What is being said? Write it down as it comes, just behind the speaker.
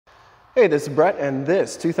Hey, this is Brett, and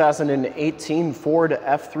this 2018 Ford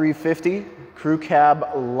F350 Crew Cab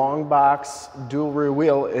Long Box Dual Rear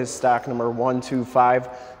Wheel is stock number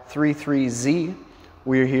 12533Z.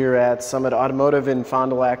 We're here at Summit Automotive in Fond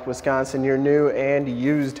du Lac, Wisconsin, your new and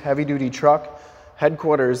used heavy-duty truck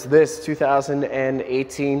headquarters. This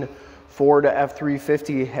 2018 Ford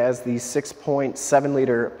F350 has the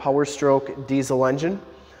 6.7-liter Powerstroke diesel engine.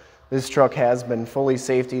 This truck has been fully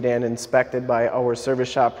safetied and inspected by our service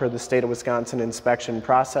shop per the state of Wisconsin inspection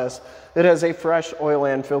process. It has a fresh oil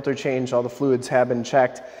and filter change. All the fluids have been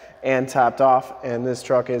checked and topped off, and this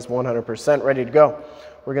truck is 100% ready to go.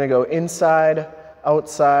 We're going to go inside,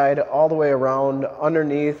 outside, all the way around,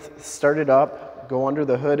 underneath, start it up, go under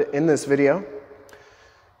the hood in this video.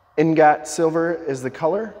 Ingot silver is the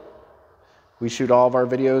color. We shoot all of our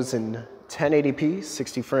videos in 1080p,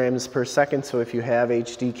 60 frames per second, so if you have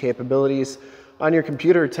HD capabilities on your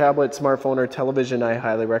computer, tablet, smartphone, or television, I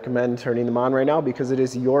highly recommend turning them on right now because it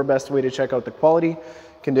is your best way to check out the quality,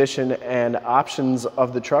 condition, and options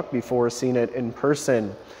of the truck before seeing it in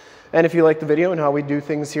person. And if you like the video and how we do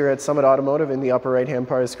things here at Summit Automotive, in the upper right-hand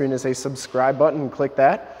part of the screen is a subscribe button. Click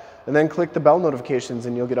that, and then click the bell notifications,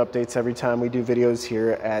 and you'll get updates every time we do videos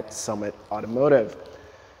here at Summit Automotive.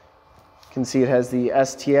 You can see it has the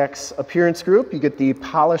STX appearance group. You get the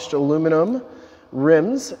polished aluminum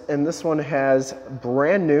rims, and this one has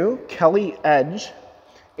brand new L.A.T.C.H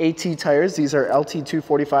AT tires. These are LT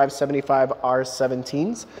 245/75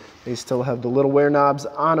 R17s. They still have the little wear knobs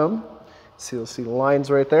on them. So you'll see the lines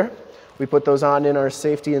right there. We put those on in our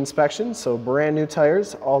safety inspection, so brand new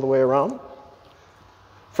tires all the way around.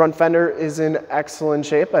 Front fender is in excellent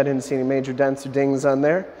shape. I didn't see any major dents or dings on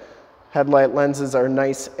there. Headlight lenses are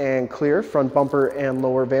nice and clear. Front bumper and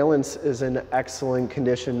lower valence is in excellent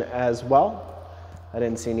condition as well. I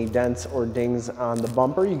didn't see any dents or dings on the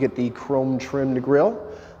bumper. You get the chrome trimmed grille.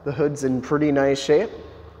 The hood's in pretty nice shape.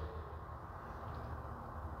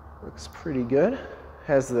 Looks pretty good.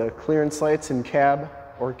 Has the clearance lights and cab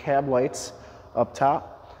lights up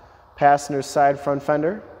top. Passenger side front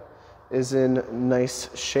fender is in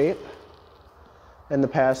nice shape. And the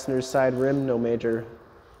passenger side rim, no major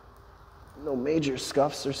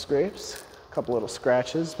scuffs or scrapes. A couple little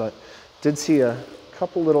scratches, but did see a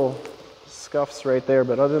couple little scuffs right there,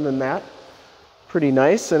 but other than that, pretty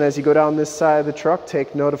nice. And as you go down this side of the truck,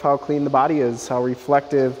 take note of how clean the body is, how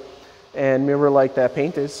reflective and mirror-like that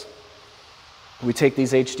paint is. We take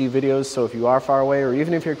these HD videos, so if you are far away or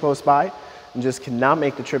even if you're close by and just cannot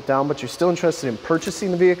make the trip down, but you're still interested in purchasing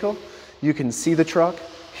the vehicle, you can see the truck,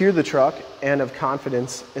 hear the truck, and have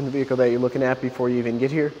confidence in the vehicle that you're looking at before you even get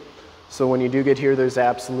here. So when you do get here, there's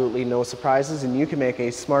absolutely no surprises, and you can make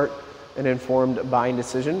a smart and informed buying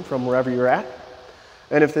decision from wherever you're at.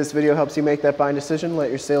 And if this video helps you make that buying decision, let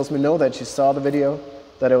your salesman know that you saw the video,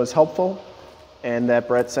 that it was helpful, and that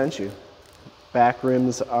Brett sent you. Back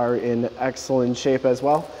rims are in excellent shape as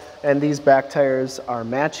well, and these back tires are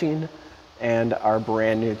matching and are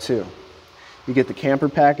brand new too. You get the camper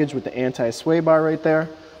package with the anti-sway bar right there.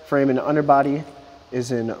 Frame and underbody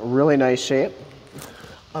is in really nice shape,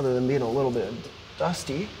 other than being a little bit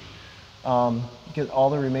dusty. Get all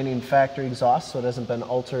the remaining factory exhaust, so it hasn't been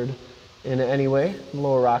altered in any way.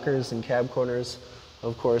 Lower rockers and cab corners,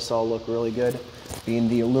 of course, all look really good. Being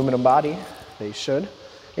the aluminum body, they should.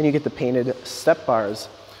 And you get the painted step bars.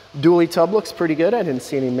 Dually tub looks pretty good. I didn't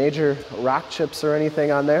see any major rock chips or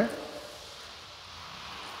anything on there.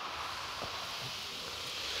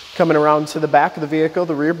 Coming around to the back of the vehicle,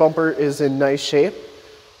 the rear bumper is in nice shape.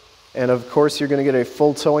 And of course, you're going to get a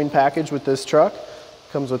full towing package with this truck.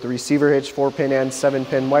 Comes with the receiver hitch, 4-pin and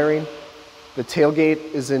 7-pin wiring. The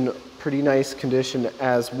tailgate is in pretty nice condition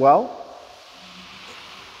as well.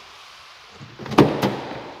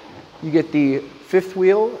 You get the fifth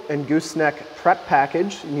wheel and gooseneck prep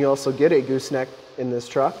package, and you also get a gooseneck in this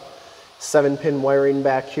truck. 7-pin wiring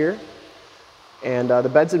back here. And the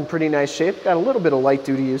bed's in pretty nice shape. Got a little bit of light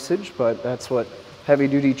duty usage, but that's what heavy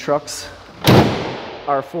duty trucks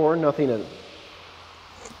are for. Nothing a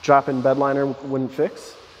drop-in bed liner wouldn't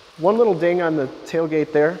fix. One little ding on the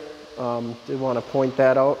tailgate there. Did want to point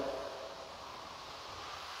that out.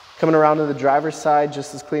 Coming around to the driver's side,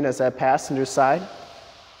 just as clean as that passenger side.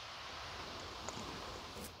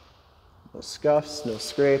 No scuffs, no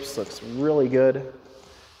scrapes, looks really good.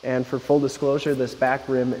 And for full disclosure, this back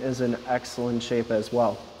rim is in excellent shape as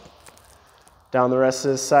well. Down the rest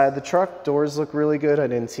of this side of the truck, doors look really good. I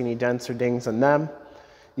didn't see any dents or dings on them.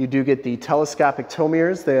 You do get the telescopic tow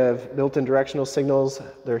mirrors. They have built-in directional signals.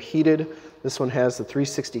 They're heated. This one has the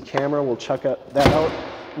 360 camera. We'll check that out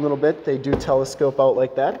a little bit. They do telescope out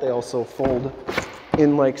like that. They also fold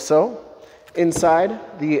in like so.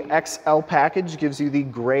 Inside, the XL package gives you the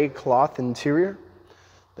gray cloth interior.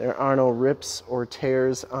 There are no rips or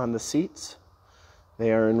tears on the seats.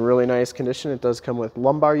 They are in really nice condition. It does come with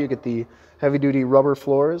lumbar. You get the heavy-duty rubber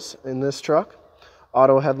floors in this truck,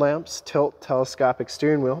 auto headlamps, tilt, telescopic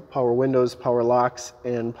steering wheel, power windows, power locks,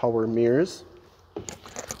 and power mirrors.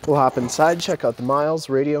 We'll hop inside, check out the miles,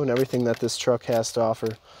 radio, and everything that this truck has to offer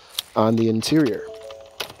on the interior.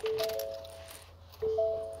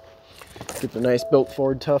 Get the nice built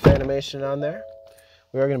Ford Tough animation on there.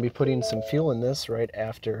 We are going to be putting some fuel in this right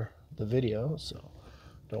after the video, so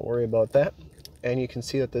don't worry about that. And you can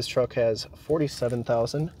see that this truck has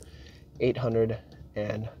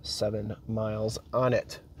 47,807 miles on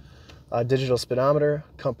it. Digital speedometer,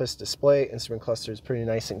 compass display, instrument cluster is pretty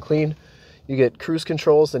nice and clean. You get cruise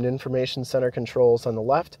controls and information center controls on the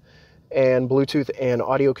left, and Bluetooth and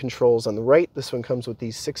audio controls on the right. This one comes with the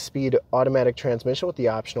 6-speed automatic transmission with the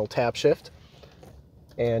optional tap shift.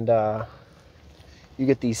 And you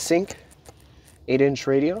get the Sync 8-inch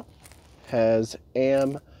radio, has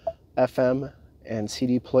AM, FM, and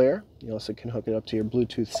CD player. You also can hook it up to your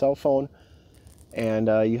Bluetooth cell phone. And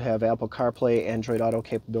you have Apple CarPlay, Android Auto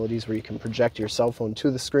capabilities where you can project your cell phone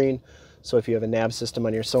to the screen. So if you have a nav system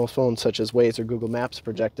on your cell phone, such as Waze or Google Maps,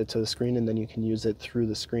 project it to the screen, and then you can use it through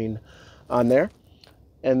the screen on there.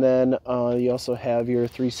 And then you also have your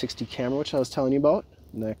 360 camera, which I was telling you about,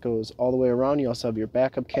 and that goes all the way around. You also have your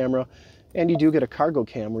backup camera, and you do get a cargo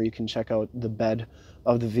cam where you can check out the bed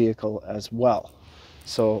of the vehicle as well.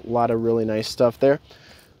 So a lot of really nice stuff there.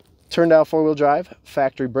 Turned out 4-wheel drive,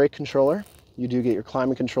 factory brake controller. You do get your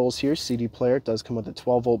climate controls here, CD player. It does come with a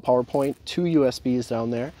 12-volt power point, 2 USBs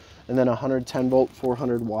down there, and then a 110-volt,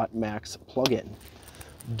 400-watt max plug-in.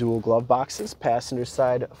 Dual glove boxes, passenger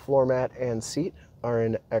side floor mat and seat are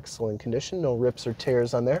in excellent condition. No rips or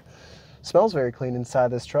tears on there. Smells very clean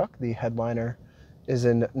inside this truck. The headliner is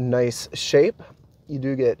in nice shape. You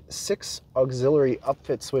do get 6 auxiliary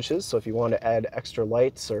upfit switches, so if you want to add extra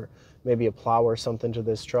lights or maybe a plow or something to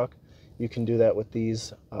this truck, you can do that with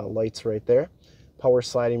these lights right there. Power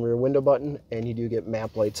sliding rear window button, and you do get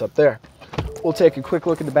map lights up there. We'll take a quick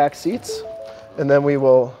look at the back seats, and then we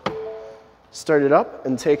will start it up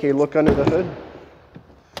and take a look under the hood.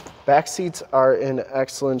 Back seats are in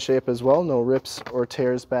excellent shape as well. No rips or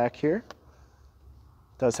tears back here.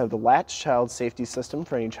 Does have the Latch child safety system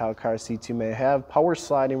for any child car seats you may have. Power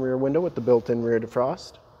sliding rear window with the built-in rear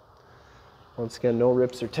defrost. Once again, no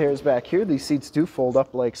rips or tears back here. These seats do fold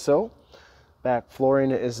up like so. Back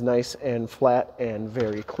flooring is nice and flat and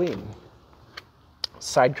very clean.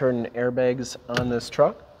 Side curtain airbags on this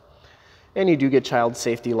truck. And you do get child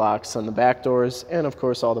safety locks on the back doors. And of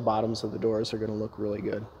course, all the bottoms of the doors are going to look really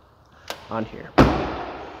good on here.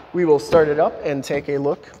 We will start it up and take a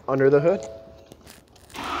look under the hood.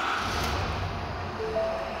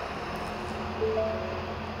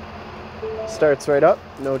 Starts right up,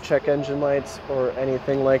 no check engine lights or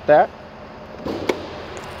anything like that.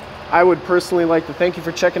 I would personally like to thank you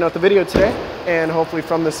for checking out the video today, and hopefully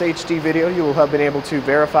from this HD video you will have been able to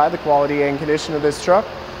verify the quality and condition of this truck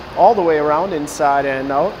all the way around, inside and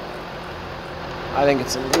out. I think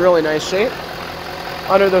it's in really nice shape.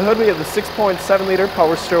 Under the hood we have the 6.7 liter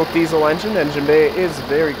Powerstroke diesel engine. Engine bay is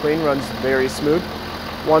very clean, runs very smooth.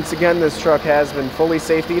 Once again, this truck has been fully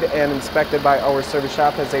safetied and inspected by our service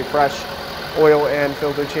shop, has a fresh oil and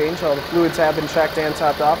filter change. All the fluids have been checked and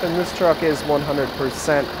topped off, and this truck is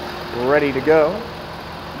 100% ready to go.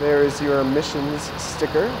 There is your emissions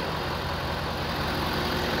sticker.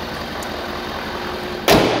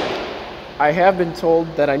 I have been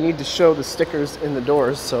told that I need to show the stickers in the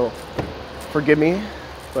doors, so forgive me,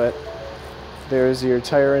 but there's your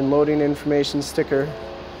tire and loading information sticker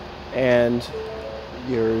and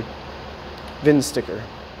your VIN sticker.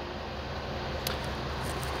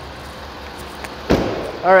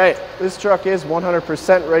 All right, this truck is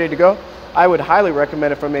 100% ready to go. I would highly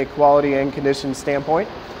recommend it from a quality and condition standpoint.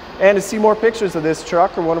 And to see more pictures of this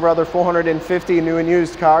truck or one of our other 450 new and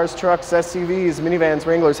used cars, trucks, SUVs, minivans,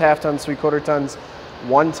 Wranglers, half-tons, 3/4 tons,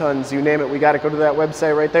 1 tons, you name it, we got to go to that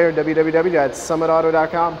website right there,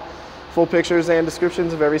 www.summitauto.com. Full pictures and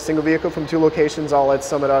descriptions of every single vehicle from 2 locations, all at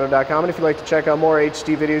summitauto.com. And if you'd like to check out more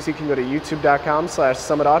HD videos, you can go to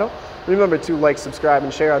youtube.com/summitauto. Remember to like, subscribe,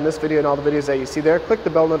 and share on this video and all the videos that you see there. Click the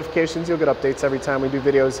bell notifications. You'll get updates every time we do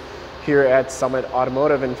videos here at Summit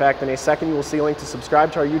Automotive. In fact, in a second, you will see a link to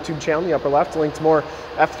subscribe to our YouTube channel in the upper left, a link to more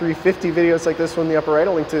F350 videos like this one in the upper right,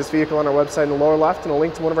 a link to this vehicle on our website in the lower left, and a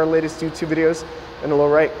link to one of our latest YouTube videos in the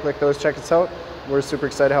lower right. Click those, check us out. We're super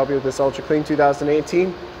excited to help you with this ultra clean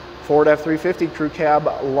 2018 Ford F350 Crew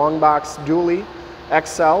Cab Long Box Dually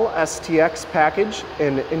XL STX package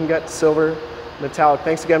in Ingot Silver Metallic.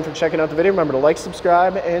 Thanks again for checking out the video. Remember to like,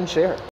 subscribe, and share.